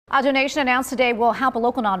A donation announced today will help a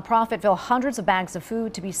local nonprofit fill hundreds of bags of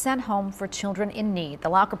food to be sent home for children in need. The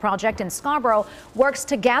Locker Project in Scarborough works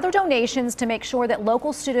to gather donations to make sure that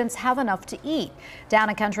local students have enough to eat. Down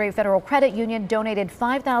and Country Federal Credit Union donated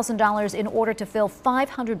 $5,000 in order to fill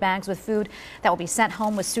 500 bags with food that will be sent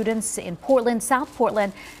home with students in Portland, South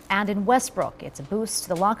Portland, and in Westbrook. It's a boost to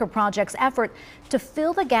the Locker Project's effort to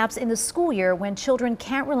fill the gaps in the school year when children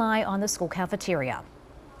can't rely on the school cafeteria.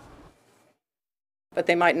 But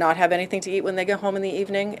they might not have anything to eat when they go home in the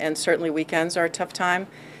evening, and certainly weekends are a tough time.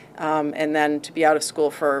 And then to be out of school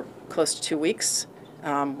for close to 2 weeks,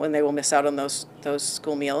 when they will miss out on those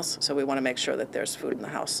school meals. So we want to make sure that there's food in the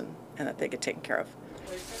house and that they get taken care of.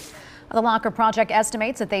 The Locker Project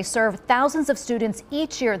estimates that they serve thousands of students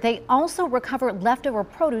each year. They also recover leftover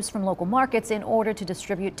produce from local markets in order to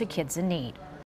distribute to kids in need.